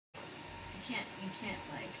can't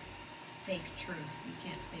like fake truth. You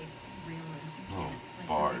can't fake realness. You can't like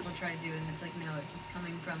bars. some people try to do, and it's like no, it's just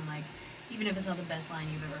coming from like even if it's not the best line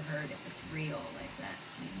you've ever heard, if it's real like that.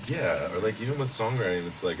 Means Yeah, something. or like even with songwriting,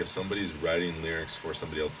 it's like if somebody's writing lyrics for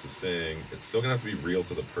somebody else to sing, it's still gonna have to be real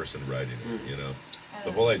to the person writing it. You know,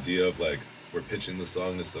 the whole idea of like we're pitching the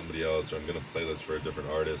song to somebody else, or I'm gonna play this for a different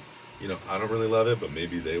artist. You know, I don't really love it, but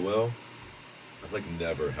maybe they will. I've like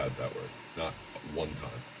never had that work, not one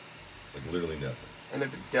time, like literally never. And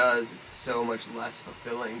if it does, it's so much less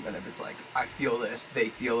fulfilling than if it's like, I feel this, they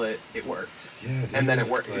feel it, it worked. Yeah, dude, and then it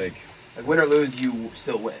worked. Like win or lose, you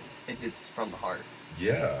still win if it's from the heart.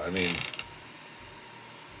 Yeah, I mean,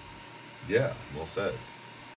 yeah, well said.